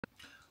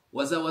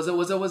What's up, what's up,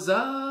 what's up, what's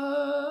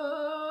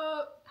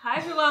up? Hi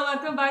everyone,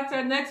 welcome back to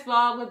our next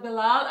vlog with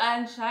Bilal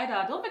and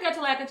Shaeeda. Don't forget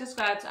to like and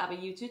subscribe to our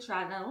YouTube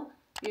channel.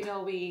 You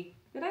know did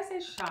I say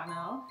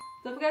channel?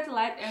 Don't forget to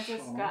like and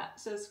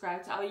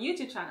subscribe to our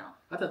YouTube channel.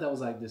 I thought that was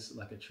like this,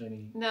 like a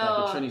trendy, no.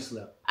 like a trendy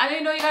slip. And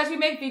you know, you guys, we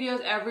make videos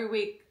every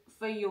week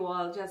for you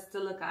all just to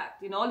look at.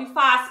 You know, all the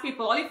fast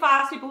people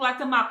who like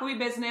to mark our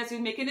business.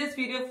 We're making this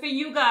video for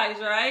you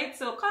guys, right?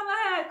 So come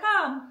ahead,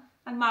 come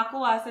and mark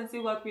us and see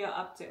what we are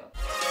up to.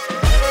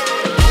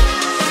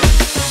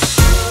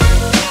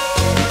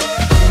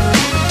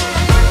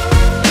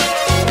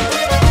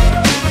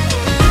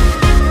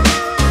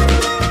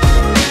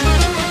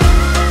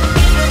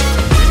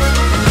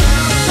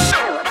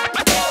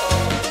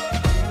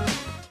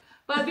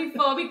 But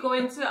before we go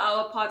into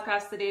our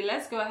podcast today,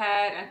 let's go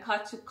ahead and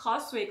cut to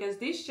Causeway, because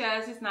these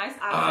chairs, these nice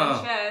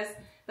accent chairs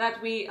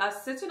that we are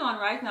sitting on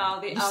right now,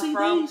 they are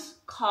from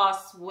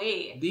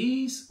Causeway.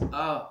 These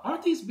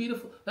aren't these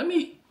beautiful? Let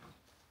me.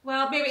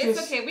 Well, baby,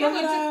 it's okay. We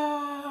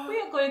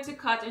are going to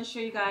cut and show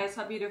you guys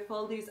how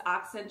beautiful these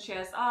accent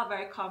chairs are.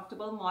 Very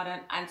comfortable,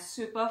 modern, and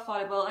super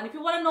affordable. And if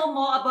you want to know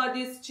more about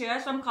these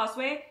chairs from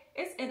Causeway,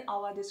 it's in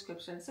our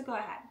description. So go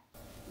ahead.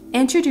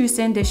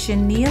 Introducing the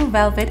chenille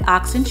velvet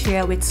accent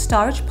chair with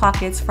storage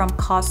pockets from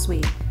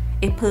Causeway,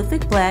 a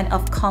perfect blend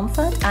of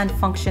comfort and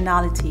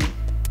functionality.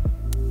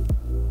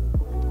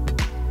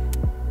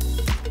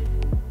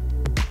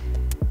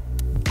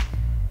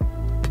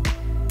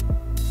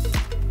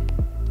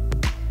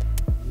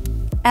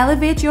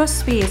 Elevate your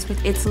space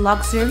with its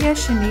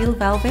luxurious chenille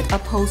velvet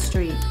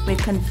upholstery,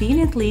 with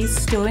conveniently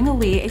stowing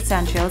away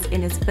essentials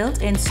in its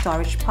built-in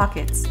storage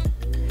pockets.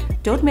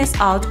 Don't miss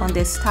out on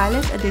this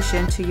stylish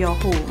addition to your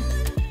home.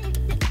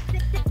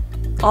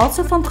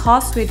 Also from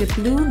Causeway, the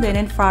blue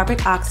linen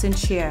fabric accent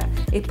chair,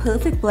 a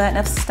perfect blend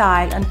of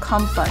style and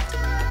comfort.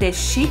 This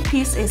chic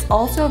piece is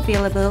also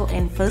available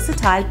in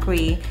versatile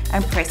gray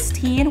and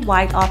pristine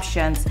white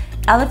options.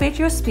 Elevate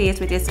your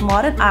space with this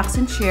modern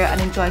accent chair and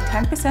enjoy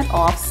 10%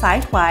 off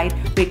site-wide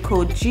with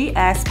code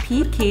GSPKFBS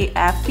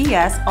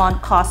on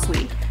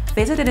Causeway.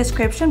 Visit the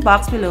description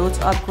box below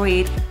to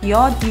upgrade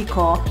your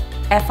decor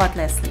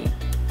effortlessly.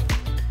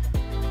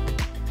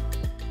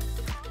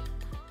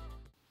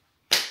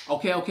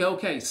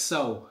 Okay.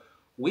 So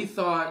we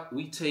thought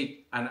we'd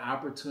take an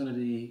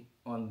opportunity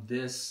on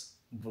this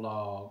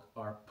vlog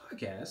or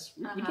podcast.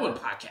 We're doing a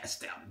podcast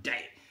down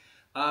today.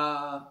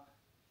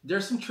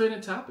 There's some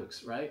trending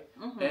topics, right?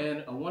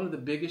 And one of the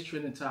biggest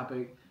trending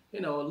topic,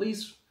 at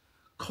least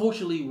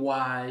culturally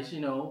wise,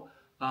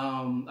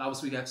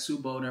 obviously we got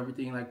Super Bowl and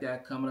everything like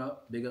that coming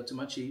up. Big up to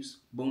my Chiefs.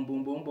 Boom,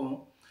 boom, boom,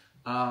 boom.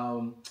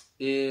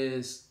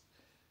 It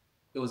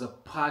was a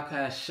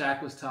podcast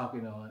Shaq was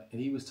talking on, and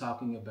he was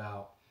talking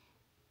about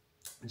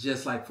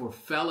just like for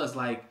fellas,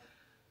 like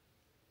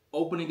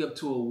opening up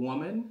to a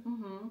woman,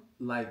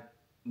 like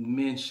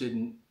men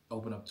shouldn't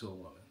open up to a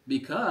woman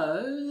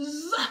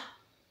because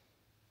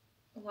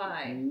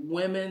why?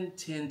 Women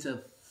tend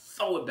to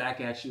throw it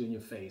back at you in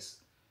your face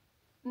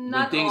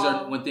when things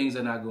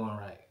are not going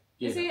right.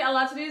 Yeah. You see, a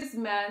lot of these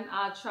men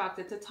are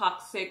attracted to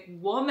toxic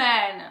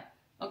women.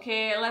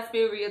 Okay, let's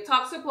be real.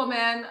 Toxic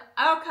women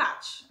are a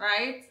catch,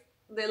 right?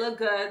 They look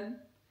good.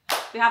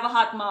 They have a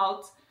hot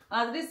mouth. A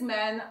lot of these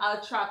men are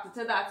attracted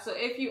to that. So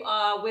if you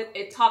are with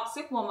a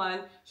toxic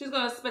woman, she's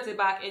going to spit it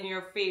back in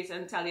your face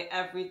and tell you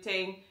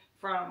everything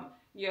from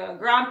your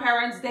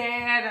grandparents'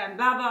 dead and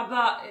blah, blah,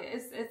 blah.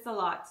 It's a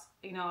lot.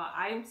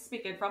 I'm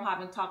speaking from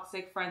having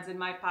toxic friends in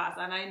my past,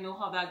 and I know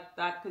how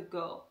that could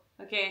go.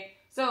 Okay,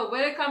 so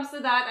when it comes to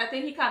that, I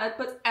think he kind of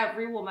puts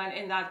every woman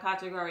in that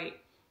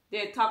category.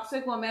 The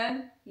toxic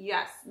woman,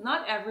 yes,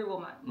 not every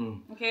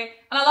woman. Okay,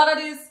 and a lot of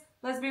these,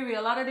 let's be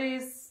real, a lot of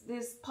these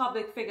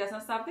public figures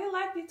and stuff, they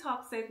like the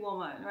toxic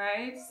woman,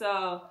 right?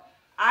 So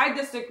I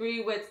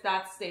disagree with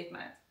that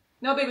statement.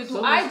 No, baby,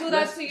 I do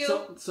that to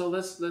you? So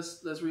let's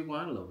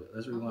rewind a little bit.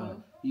 Let's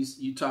rewind.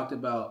 You talked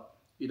about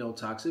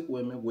toxic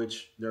women,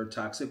 which there are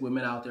toxic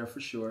women out there for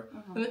sure,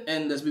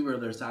 and let's be real,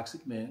 there's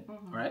toxic men,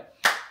 right?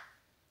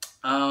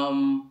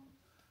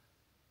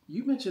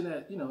 You mentioned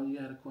that you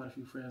had quite a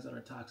few friends that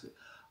are toxic.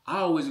 I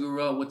always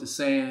grew up with the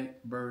saying,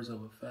 birds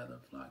of a feather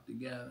flock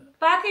together.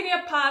 Back in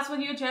your past,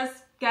 when you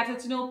just getting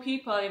to know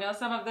people,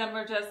 some of them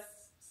were just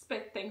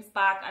spit things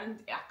back,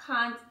 and I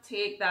can't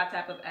take that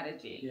type of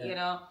energy,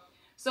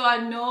 So I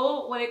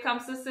know when it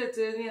comes to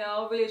certain,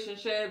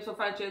 relationships or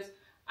friendships,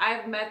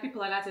 I've met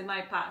people like that in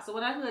my past. So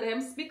when I heard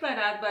him speak like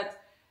that, but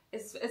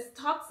it's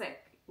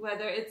toxic.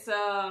 Whether it's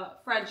a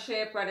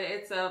friendship, whether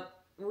it's a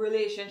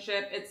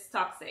relationship, it's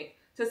toxic.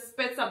 To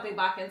spit something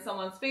back in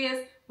someone's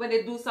face when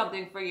they do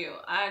something for you.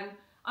 And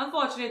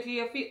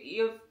unfortunately,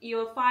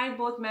 you'll find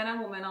both men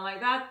and women are like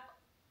that.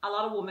 A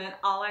lot of women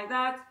are like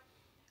that.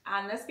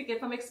 And let's speak it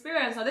from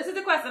experience. So this is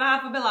the question I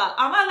have for Bilal.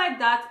 Am I like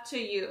that to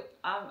you?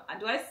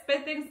 Do I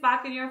spit things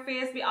back in your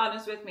face? Be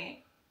honest with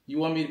me. You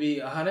want me to be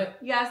 100?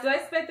 Yes. Do I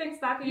spit things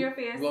back in your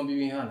face? You want me to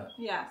be 100?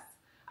 Yes.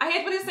 I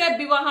hate when he said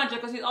be 100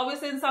 because he's always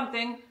saying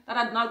something that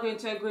I'm not going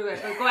to agree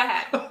with. But go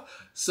ahead.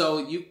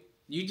 So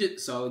you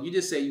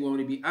just say you want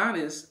me to be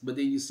honest, but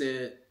then you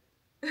said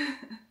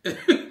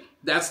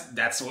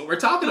that's what we're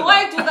talking about. Do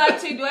I do that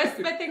too? Do I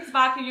spit things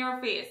back in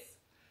your face?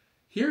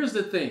 Here's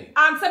the thing.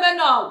 Answer me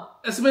no.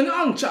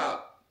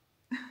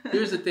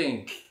 Here's the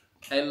thing.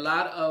 A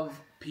lot of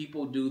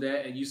people do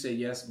that, and you say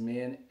yes,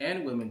 men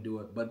and women do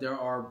it, but there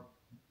are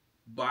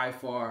by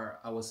far,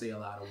 I would say, a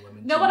lot of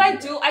women. No, what I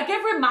do, I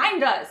give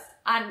reminders,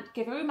 and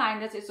giving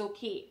reminders is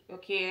okay.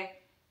 Okay,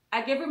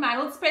 I give reminders.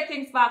 I don't spit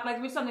things back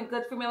like with something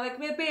good for me. Like,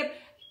 babe,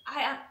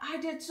 I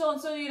did so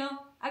and so. You know,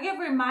 I give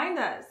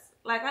reminders.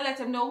 Like, I let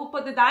him know who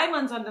put the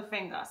diamonds on the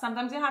finger.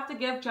 Sometimes you have to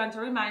give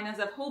gentle reminders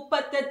of who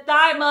put the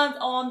diamonds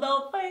on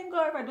the finger.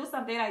 If I do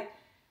something like,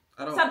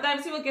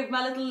 sometimes he will give me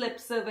a little lip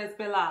service,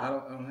 Bilal. I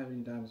don't have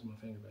any diamonds on my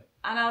finger, babe.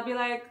 And I'll be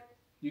like,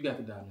 you got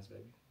the diamonds,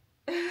 baby.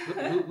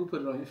 who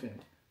put it on your finger?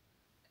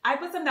 I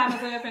put some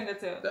diamonds on your finger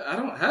too. I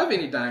don't have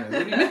any diamonds.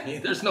 What do you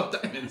mean? There's no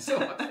diamonds on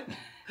my finger.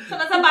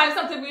 Sometimes I buy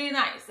something really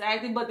nice,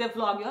 right? The birthday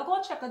vlog. You'll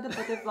go check out the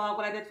birthday vlog,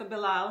 what I did for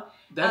Bilal.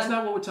 That's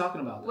not what we're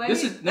talking about.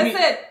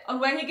 And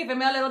when he gave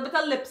me a little bit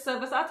of lip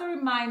service, I have to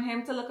remind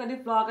him to look at the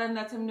vlog and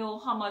let him know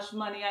how much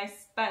money I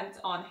spent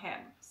on him.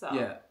 So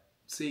yeah,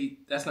 see,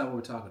 that's not what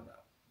we're talking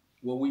about.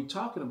 What we're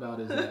talking about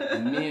is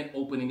that men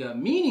opening up,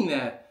 meaning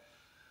that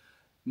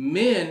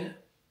men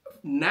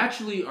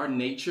naturally, our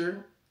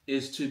nature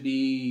is to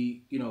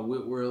be, you know,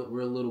 we're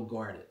a little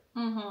guarded,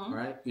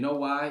 right? You know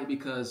why?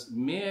 Because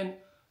men,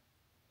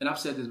 and I've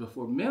said this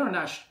before, men are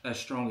not as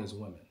strong as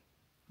women.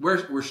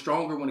 We're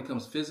stronger when it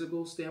comes to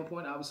physical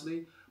standpoint,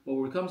 obviously, but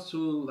when it comes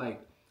to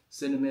like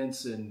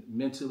sentiments and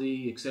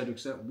mentally, et cetera,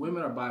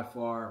 women are by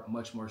far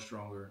much more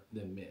stronger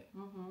than men.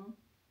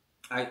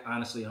 I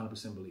honestly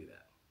 100% believe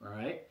that. All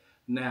right.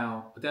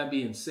 Now, with that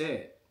being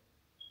said,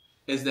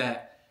 is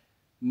that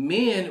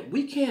men,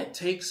 we can't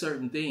take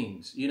certain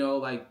things, you know,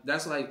 like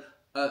that's like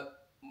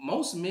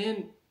most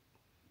men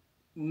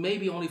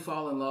maybe only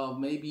fall in love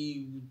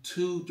maybe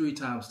 2-3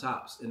 times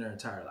tops in their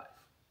entire life.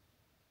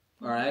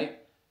 All right.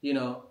 You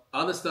know,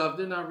 other stuff,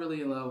 they're not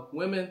really in love.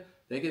 Women,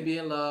 they can be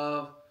in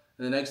love,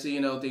 and the next thing you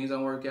know, things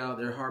don't work out,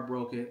 they're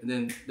heartbroken, and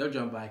then they'll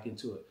jump back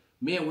into it.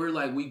 Men, we're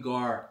like,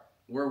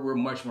 we're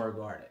much more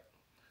guarded.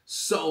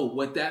 So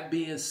with that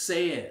being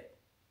said,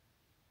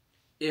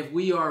 if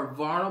we are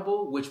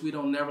vulnerable, which we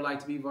don't never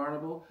like to be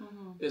vulnerable,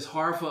 it's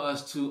hard for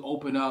us to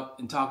open up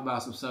and talk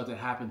about some stuff that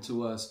happened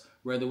to us,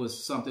 whether it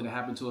was something that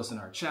happened to us in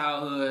our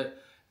childhood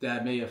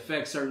that may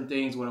affect certain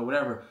things,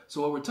 whatever.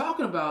 So what we're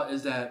talking about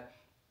is that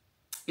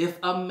if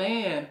a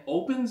man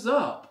opens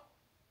up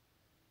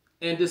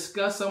and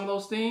discuss some of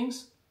those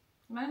things,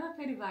 might not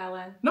play the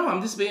violin. No,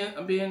 this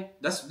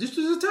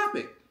is a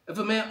topic. If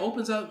a man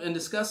opens up and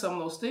discuss some of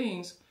those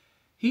things,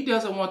 he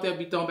doesn't want that to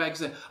be thrown back and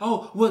say,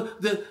 "Oh, well,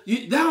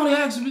 you only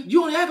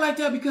act like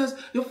that because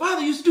your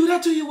father used to do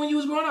that to you when you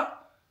was growing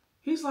up."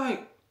 He's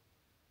like,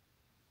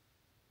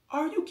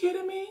 "Are you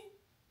kidding me?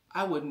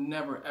 I would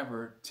never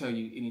ever tell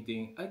you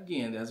anything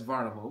again that's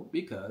vulnerable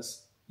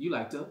because you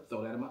like to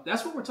throw that in my."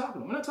 That's what we're talking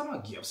about. We're not talking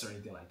about gifts or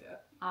anything like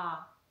that.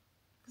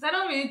 Because I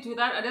don't really do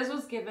that. I just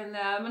was giving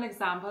them an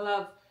example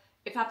of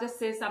if I have to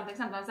say something,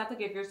 sometimes I have to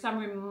give you some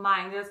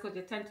reminders because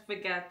you tend to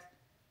forget.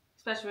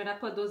 Especially when I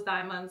put those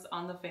diamonds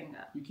on the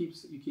finger. You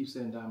keep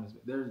saying diamonds,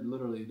 but there's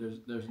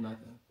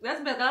nothing.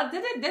 That's Bilal.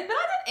 Did Bilal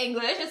in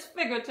English? It's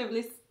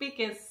figuratively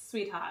speaking,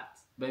 sweetheart.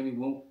 Baby,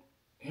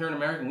 here in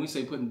America, when we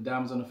say putting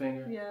diamonds on the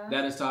finger,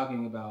 that is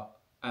talking about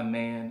a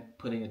man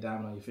putting a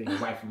diamond on your finger,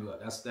 wiping you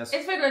up. That's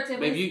it's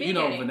figuratively baby, speaking. You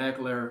know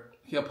vernacular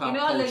hip hop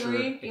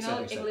culture,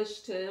 etc.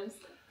 English terms.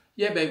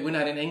 Yeah, babe, we're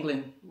not in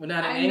England. We're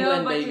not in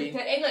England, baby.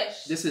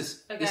 English. This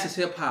is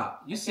hip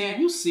hop. You see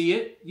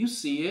it. You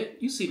see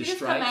the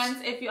stripes.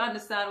 Comments if you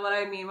understand what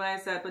I mean when I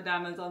said put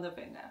diamonds on the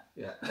finger.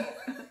 Yeah.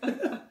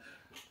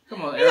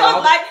 Come on,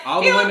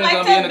 all the women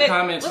gonna be in the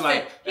comments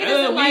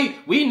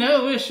we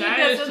know it's Shaq.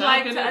 He doesn't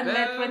like to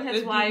admit when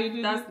his wife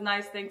does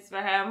nice things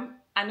for him.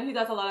 I know he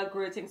does a lot of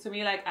great things for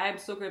me. Like, I am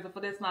so grateful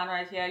for this man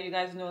right here. You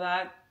guys know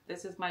that.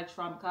 This is my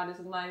trump card. This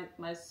is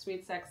my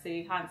sweet,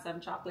 sexy, handsome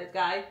chocolate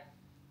guy.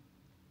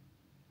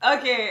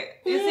 Okay,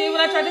 you see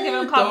when I try to give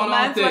him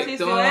compliments, what he's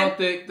doing?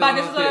 But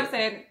this is what I'm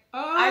saying.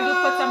 I do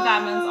put some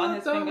diamonds on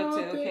his finger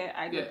too, okay?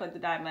 I do put the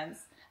diamonds.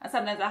 And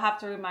sometimes I have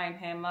to remind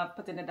him of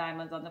putting the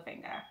diamonds on the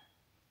finger.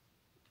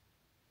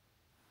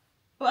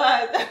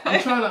 But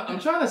I'm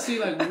trying to see,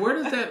 like, where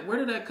did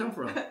that come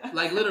from?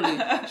 Like, literally,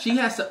 she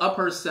has to up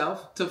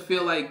herself to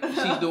feel like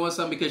she's doing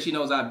something because she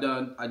knows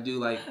I do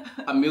like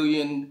a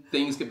million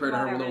things compared to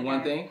her little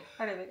one thing.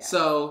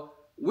 So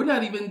we're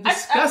not even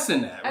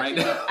discussing that right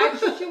now. I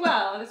treat you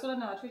well. That's what I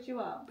know. I treat you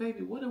well.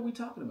 Baby, what are we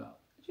talking about?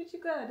 I treat you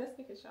good. Let's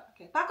take a shot.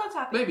 Okay, back on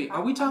topic. Baby,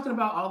 are we talking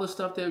about all the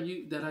stuff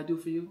that I do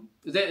for you?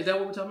 Is that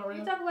what we're talking about right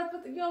now? You talking about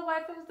what your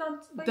wife has done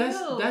for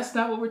you. That's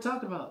not what we're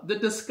talking about. The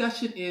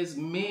discussion is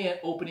men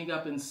opening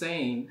up and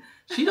saying,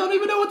 she don't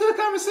even know what the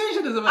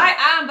conversation is about.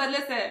 I am, but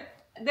listen.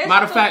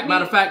 Matter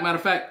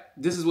of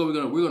fact, this is what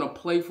we're gonna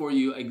play for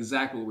you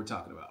exactly what we're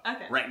talking about.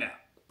 Okay. Right now.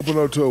 Open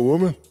up to a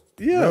woman?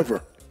 Yeah.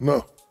 Never.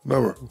 No,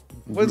 never.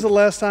 When's the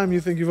last time you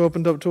think you've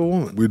opened up to a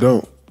woman? We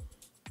don't.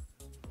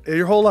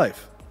 your whole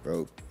life.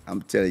 Bro,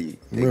 I'm telling you.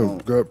 Man,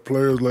 got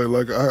players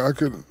like I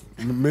could,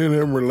 me and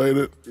him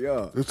related.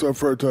 Yeah. It's our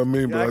first time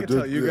meeting, Yeah, but I can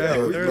tell you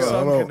guys, there's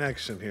some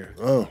connection here.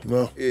 Oh,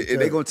 no. If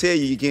they going to tell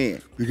you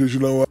can. Because you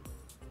know what?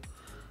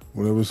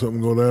 Whenever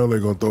something go down, they're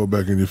going to throw it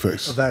back in your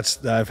face. Well, that's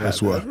why.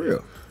 That's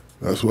real.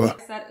 That's why.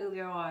 I said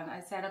earlier on,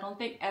 I said I don't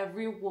think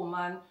every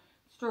woman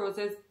throws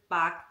his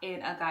back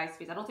in a guy's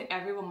face. I don't think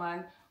every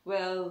woman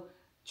will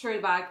throw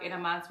it back in a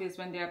man's face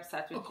when they're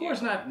upset with you. Of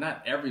course,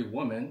 not every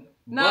woman.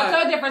 No,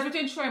 there's a difference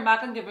between throwing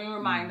back and giving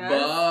reminders.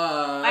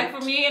 But like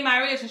for me in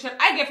my relationship,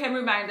 I give him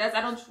reminders.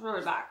 I don't throw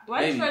it back. Do I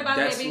baby, throw it back,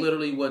 that's baby?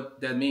 literally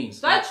what that means.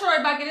 Do I throw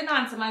it back? You didn't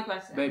answer my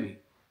question. Baby,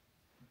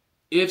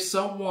 if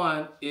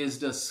someone is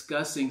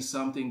discussing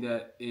something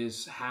that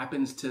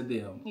happens to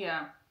them,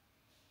 Yeah.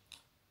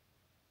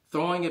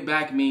 throwing it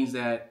back means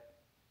that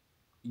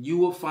you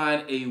will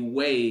find a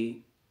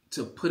way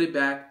to put it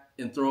back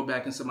and throw it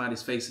back in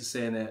somebody's face and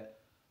saying that,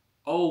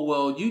 oh,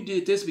 well, you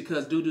did this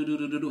because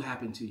do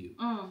happened to you.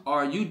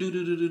 Or you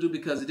do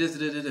because this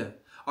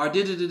or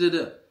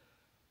did.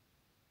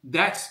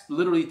 That's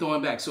literally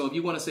throwing back. So if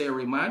you want to say a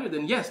reminder,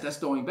 then yes, that's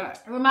throwing back.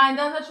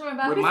 Reminders are throwing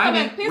back.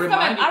 Please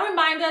comment. Are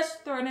reminders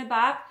throwing it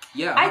back?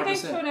 Yeah, 100%. I think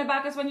throwing it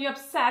back is when you're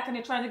upset and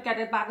you're trying to get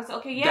it back. It's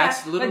okay, yeah.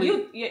 That's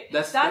literally.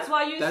 That's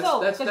why you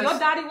so because your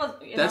daddy was.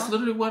 That's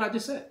literally what I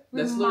just said.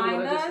 That's literally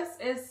what I just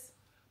said. Is.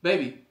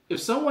 Baby, if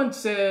someone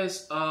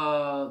says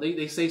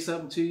they say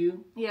something to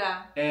you,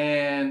 yeah,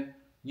 and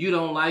you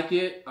don't like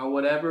it or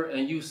whatever,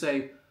 and you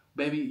say,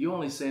 baby, you're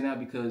only saying that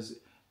because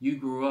you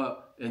grew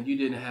up and you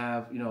didn't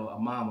have, a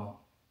mama,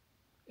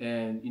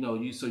 and you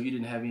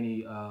didn't have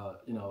any,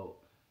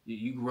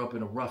 you grew up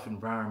in a rough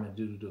environment.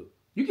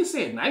 You can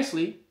say it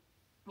nicely,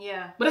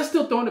 yeah, but that's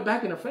still throwing it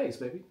back in her face,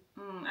 baby.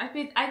 I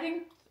think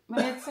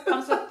when it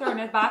comes to throwing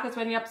it back, it's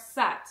when you're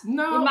upset.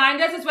 No,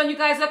 reminders is when you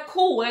guys are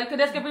cool and could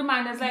just give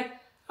reminders like,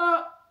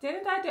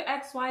 didn't I do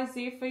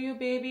XYZ for you,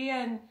 baby?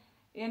 And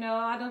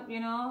I don't,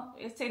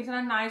 it's taken in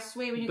a nice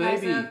way when you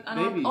guys are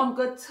on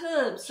good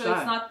terms, so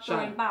it's not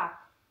throwing back.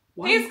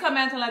 Please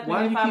comment on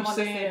why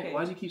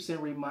do you keep saying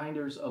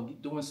reminders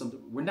of doing something?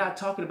 We're not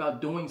talking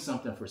about doing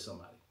something for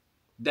somebody.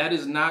 That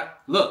is not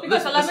let me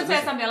tell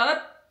you something.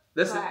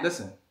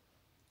 Listen.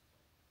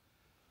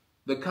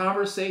 The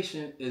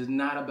conversation is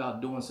not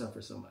about doing something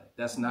for somebody.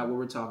 That's not what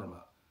we're talking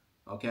about.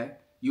 Okay?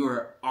 You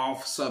are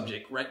off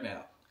subject right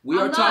now. We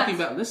are talking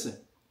about listen,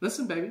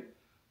 baby.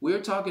 We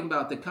are talking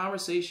about the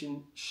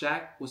conversation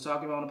Shaq was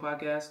talking about on the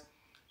podcast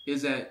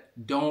is that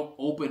don't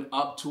open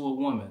up to a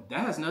woman.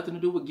 That has nothing to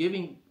do with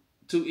giving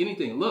to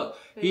anything. Look,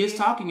 he is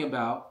talking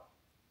about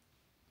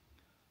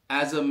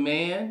as a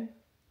man,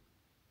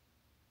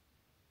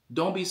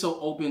 don't be so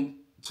open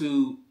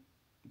to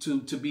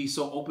be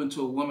so open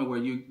to a woman where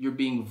you're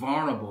being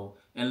vulnerable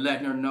and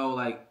letting her know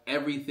like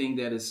everything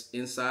that is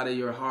inside of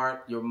your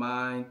heart, your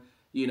mind,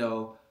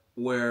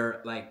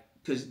 where like,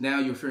 because now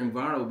you're feeling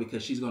vulnerable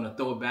because she's going to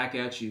throw it back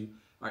at you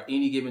or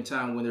any given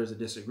time when there's a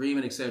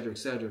disagreement, et cetera, et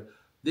cetera.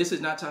 This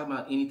is not talking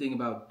about anything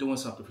about doing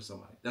something for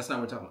somebody. That's not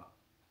what we're talking about.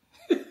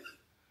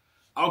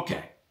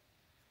 Okay.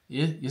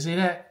 You see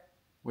that?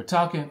 We're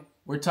talking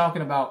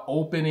about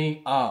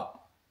opening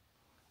up.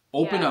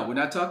 Open up. We're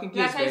not talking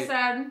kiss, like I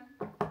said.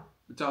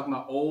 We're talking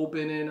about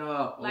opening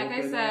up.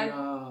 I said,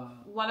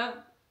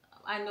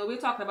 I know we're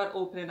talking about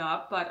opening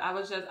up, but I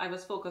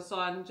was focused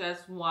on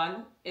just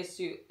one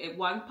issue,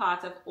 one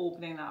part of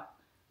opening up.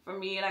 For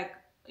me, like,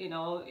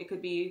 it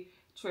could be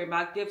throwing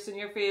back gifts in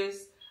your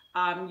face,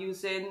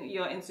 using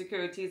your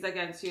insecurities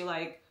against you,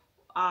 like,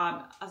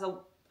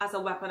 as a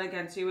weapon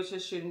against you, which you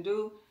shouldn't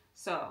do.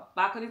 So,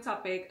 back on the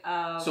topic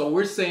of... So,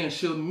 we're saying,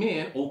 should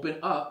men open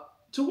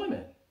up to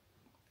women?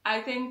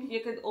 I think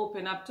you could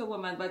open up to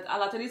women, but a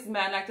lot of these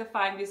men like to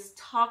find these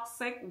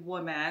toxic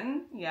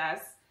women,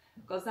 yes,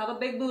 because they have a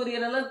big booty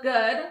and they look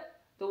good.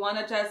 They want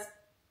to just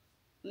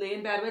lay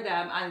in bed with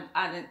them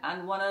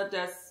and want to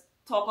just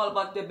talk all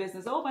about their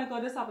business. Oh my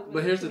God, this happened to me.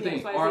 But here's the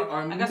thing.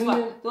 And guess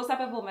what? Those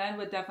type of women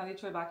would definitely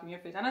throw back in your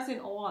face. I'm not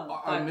saying all,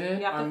 but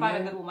you have to find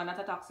a good woman, not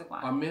a toxic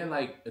one. Are men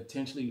like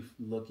intentionally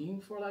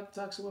looking for like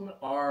toxic women?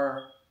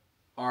 Or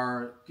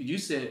you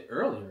said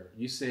earlier,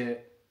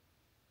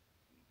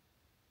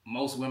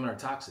 most women are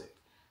toxic.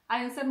 I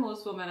didn't say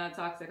most women are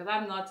toxic because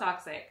I'm not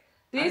toxic.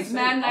 These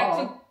men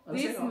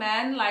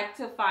like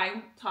to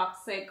find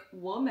toxic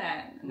women.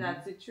 Mm-hmm.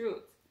 That's the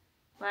truth.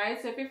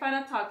 Right? So if you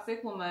find a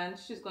toxic woman,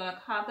 she's going to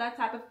have that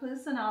type of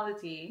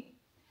personality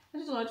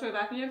and she's going to throw it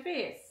back in your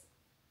face.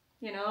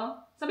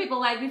 Some people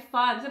like the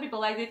fun. Some people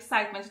like the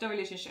excitement in the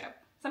relationship.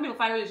 Some people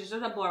find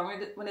relationships are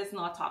boring when it's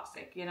not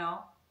toxic,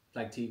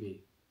 Like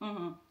TV.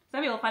 Mm-hmm.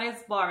 Some people find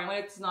it's boring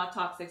when it's not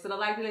toxic. So they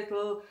like the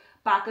little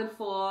back and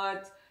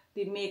forth,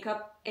 the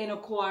makeup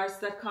intercourse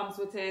that comes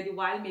with it, the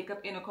wild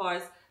makeup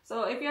intercourse.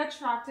 So if you're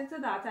attracted to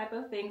that type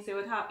of thing, so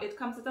it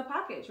comes with a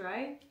package,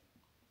 right?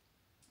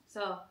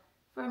 So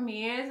for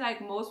me, it's like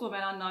most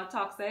women are not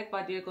toxic,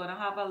 but you're going to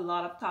have a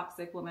lot of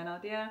toxic women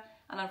out there.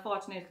 And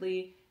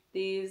unfortunately,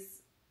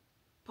 these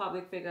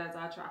public figures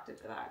are attracted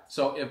to that.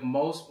 So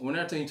we're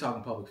not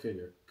talking public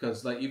figure,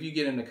 because like if you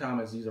get in the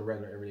comments, these are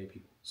regular everyday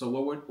people. So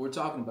what we're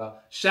talking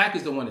about, Shaq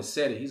is the one that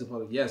said it. He's a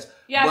public, yes.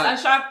 Yes, and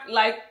Shaq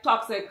like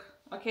toxic,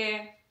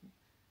 okay?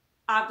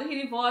 After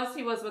he divorced,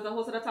 he was with a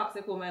whole set of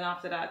toxic women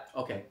after that.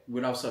 Okay,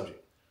 we're off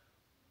subject.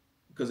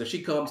 Because if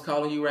she comes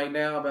calling you right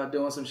now about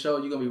doing some show,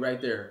 you're going to be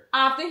right there.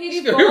 After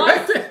he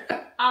divorced,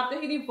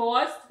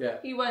 yeah.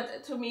 he went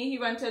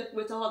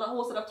with a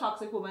whole set of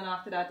toxic women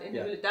after that.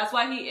 And that's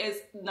why he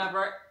is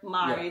never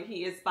married. Yeah.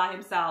 He is by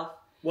himself.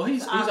 Well,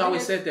 he's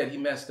always said that he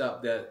messed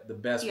up, that the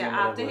best woman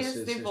after was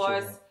his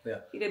divorce,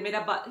 he made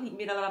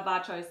a lot of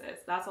bad choices.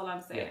 That's all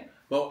I'm saying. Yeah.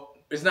 Well,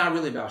 it's not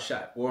really about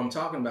Shaq. What I'm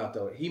talking about,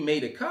 though, he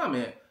made a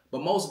comment,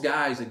 but most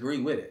guys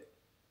agree with it.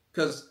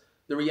 Because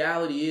the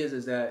reality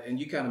is that, and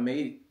you kind of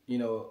made,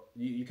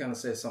 you kind of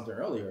said something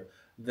earlier,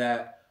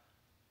 that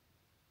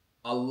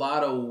a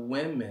lot of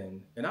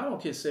women, and I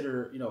don't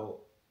consider,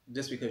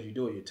 just because you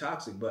do it, you're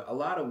toxic, but a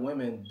lot of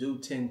women do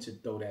tend to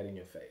throw that in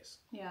your face.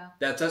 Yeah.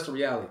 That's the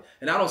reality.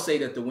 And I don't say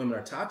that the women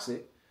are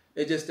toxic.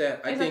 It's just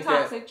that I think it's a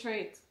toxic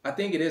trait. I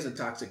think it is a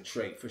toxic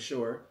trait for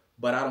sure,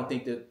 but I don't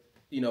think that,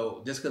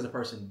 just because a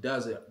person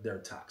does it, they're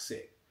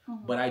toxic.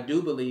 Mm-hmm. But I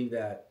do believe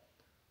that,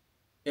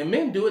 and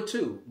men do it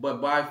too,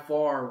 but by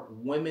far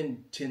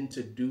women tend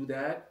to do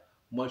that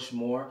much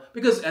more,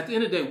 because at the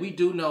end of the day, we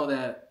do know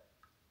that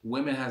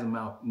women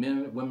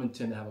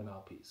tend to have a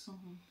mouthpiece.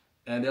 Mm-hmm.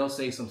 And they'll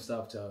say some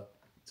stuff to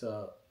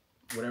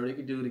whatever they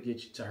can do to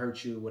get you, to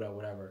hurt you,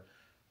 whatever.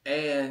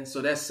 And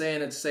so that's saying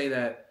to say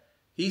that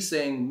he's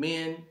saying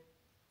men,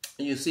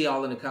 and you see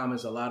all in the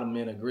comments, a lot of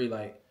men agree,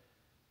 like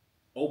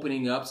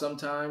opening up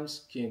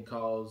sometimes can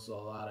cause a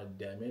lot of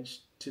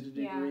damage to the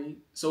degree. Yeah.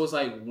 So it's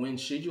like, when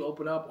should you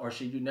open up, or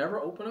should you never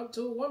open up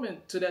to a woman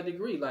to that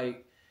degree?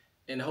 Like,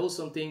 and hold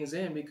some things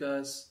in,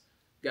 because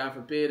God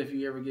forbid if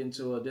you ever get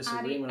into a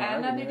disagreement.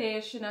 At the end of the day,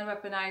 you should not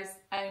weaponize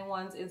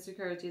anyone's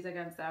insecurities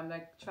against them.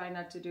 Like, try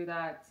not to do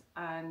that.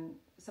 And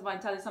someone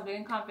tells you something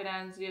in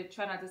confidence, you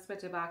try not to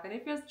spit it back. And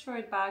if you throw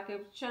it back,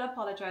 you should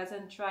apologize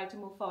and try to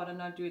move forward and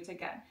not do it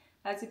again.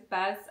 That's the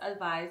best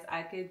advice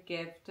I could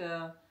give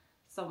to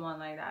someone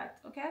like that.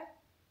 Okay?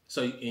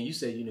 So, and you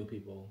said you knew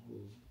people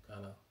who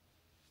kind of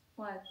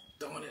what?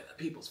 Throwing it at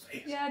people's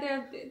face.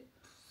 Yeah,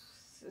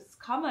 it's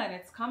common.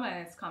 It's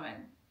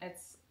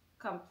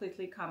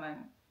completely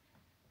common,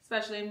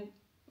 especially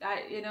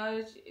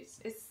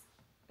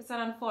it's an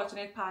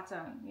unfortunate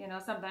pattern.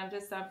 Sometimes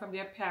it's done from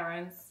their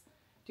parents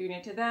doing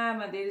it to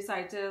them, and they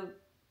decide to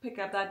pick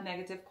up that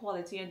negative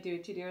quality and do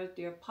it to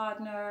their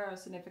partner or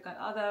significant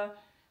other.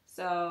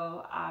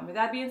 So with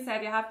that being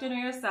said, you have to know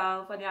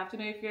yourself, and you have to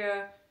know if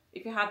you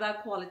have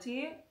that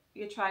quality,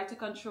 you try to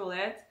control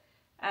it.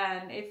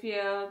 And if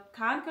you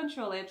can't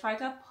control it, try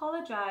to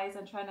apologize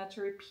and try not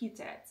to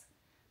repeat it.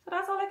 So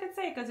that's all I could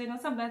say, because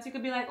sometimes you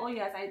could be like, oh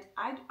yes,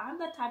 I'm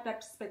the type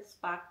that spits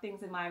back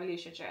things in my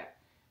relationship.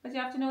 But you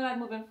have to know that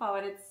moving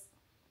forward,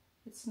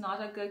 it's not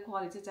a good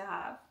quality to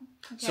have.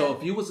 Okay? So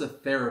if you was a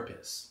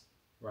therapist,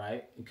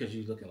 right? Because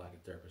you're looking like a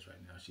therapist right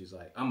now. She's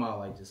like, I'm all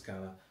like just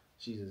kind of,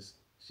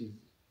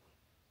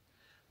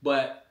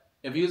 but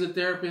if you was a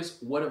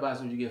therapist, what advice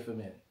would you give for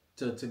men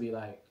to be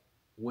like,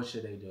 what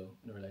should they do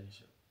in a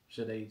relationship?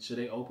 Should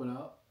they open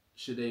up?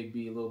 Should they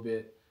be a little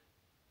bit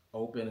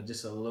open,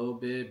 just a little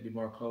bit, be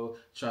more close?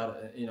 Try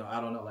to,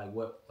 I don't know,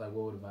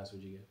 what advice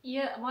would you give?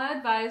 Yeah, my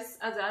advice,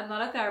 as I'm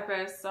not a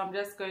therapist, so I'm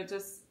just going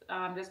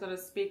to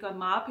speak on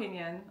my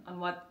opinion on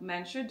what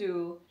men should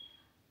do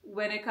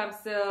when it comes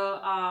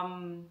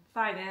to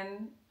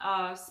finding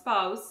a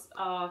spouse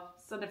or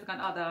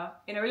significant other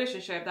in a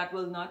relationship that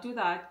will not do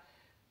that.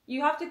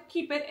 You have to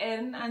keep it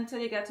in until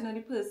you get to know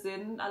the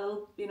person a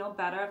little,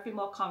 better, feel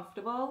more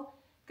comfortable.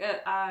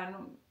 And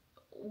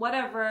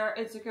whatever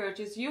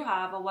insecurities you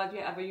have or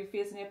whatever you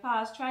face in your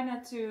past, try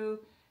not to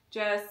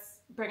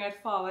just bring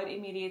it forward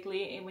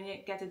immediately. And when you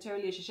get into a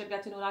relationship,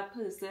 get to know that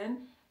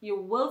person, you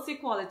will see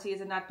qualities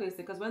in that person.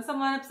 Because when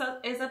someone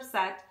is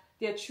upset,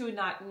 their true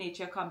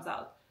nature comes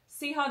out.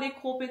 See how they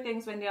cope with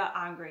things when they are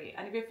angry.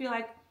 And if you feel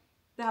like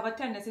they have a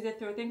tendency to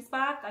throw things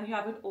back and you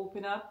haven't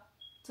opened up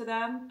to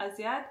them as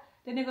yet,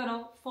 then they're going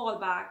to fall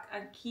back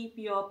and keep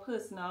your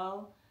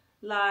personal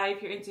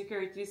life, your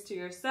insecurities to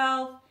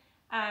yourself.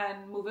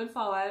 And moving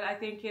forward, I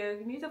think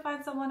you need to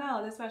find someone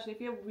else, especially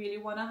if you really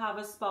want to have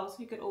a spouse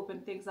who can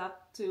open things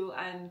up to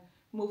and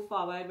move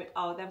forward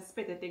without them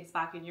spitting things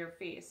back in your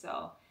face.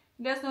 So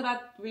just know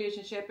that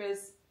relationship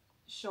is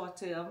short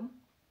term.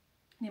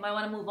 You might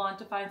want to move on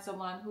to find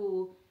someone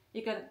who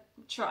you can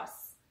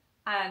trust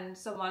and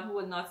someone who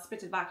will not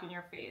spit it back in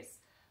your face.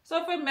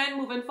 So for men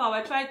moving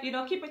forward, try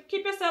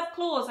keep yourself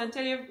close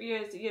until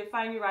you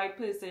find the right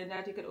person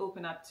that you could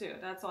open up to.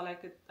 That's all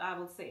I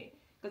will say.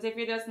 Because if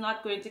you're just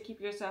not going to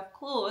keep yourself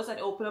close and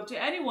open up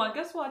to anyone,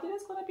 guess what? You're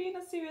just going to be in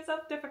a series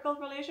of difficult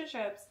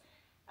relationships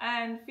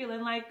and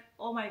feeling like,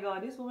 oh my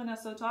God, these women are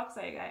so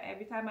toxic.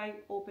 Every time I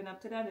open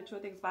up to them, they throw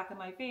things back in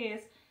my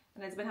face.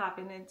 And it's been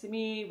happening to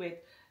me with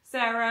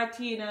Sarah,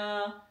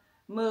 Tina,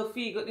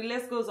 Murphy. The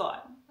list goes on.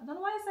 I don't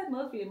know why I said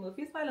Murphy.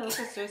 Murphy's my little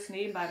sister's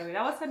name, by the way.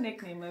 That was her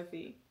nickname,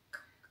 Murphy.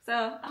 So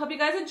I hope you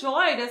guys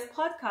enjoy this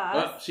podcast.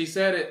 Well, she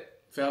said it,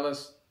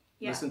 fellas.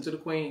 Listen to the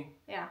queen.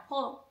 Yeah.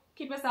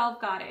 Keep yourself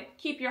guarded.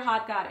 Keep your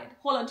heart guarded.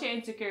 Hold on to your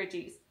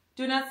insecurities.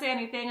 Do not say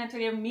anything until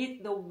you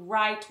meet the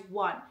right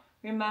one.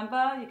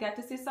 Remember, you get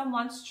to see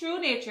someone's true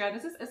nature, and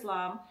this is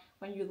Islam,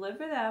 when you live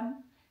with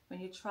them, when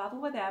you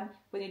travel with them,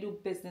 when you do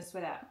business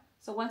with them.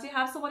 So once you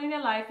have someone in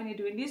your life and you're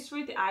doing these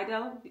three,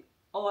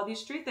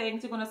 these three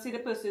things, you're going to see the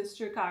person's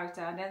true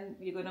character, and then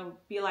you're going to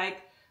be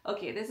like,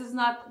 okay, this is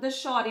not the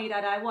shorty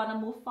that I want to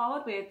move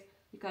forward with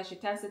because she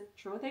tends to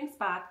throw things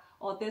back,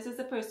 or this is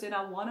the person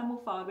I want to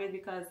move forward with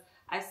because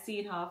I've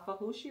seen her for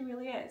who she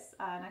really is,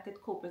 and I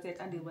could cope with it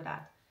and deal with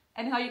that.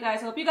 Anyhow, you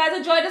guys, hope you guys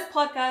enjoyed this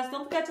podcast.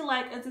 Don't forget to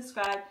like and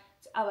subscribe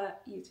to our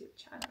YouTube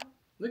channel.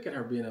 Look at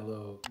her being got a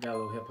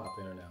little hip hop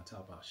in her now.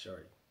 Talk about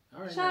shorty.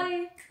 All right.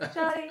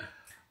 Shorty.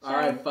 All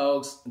right,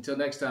 folks. Until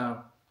next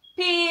time.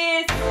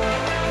 Peace.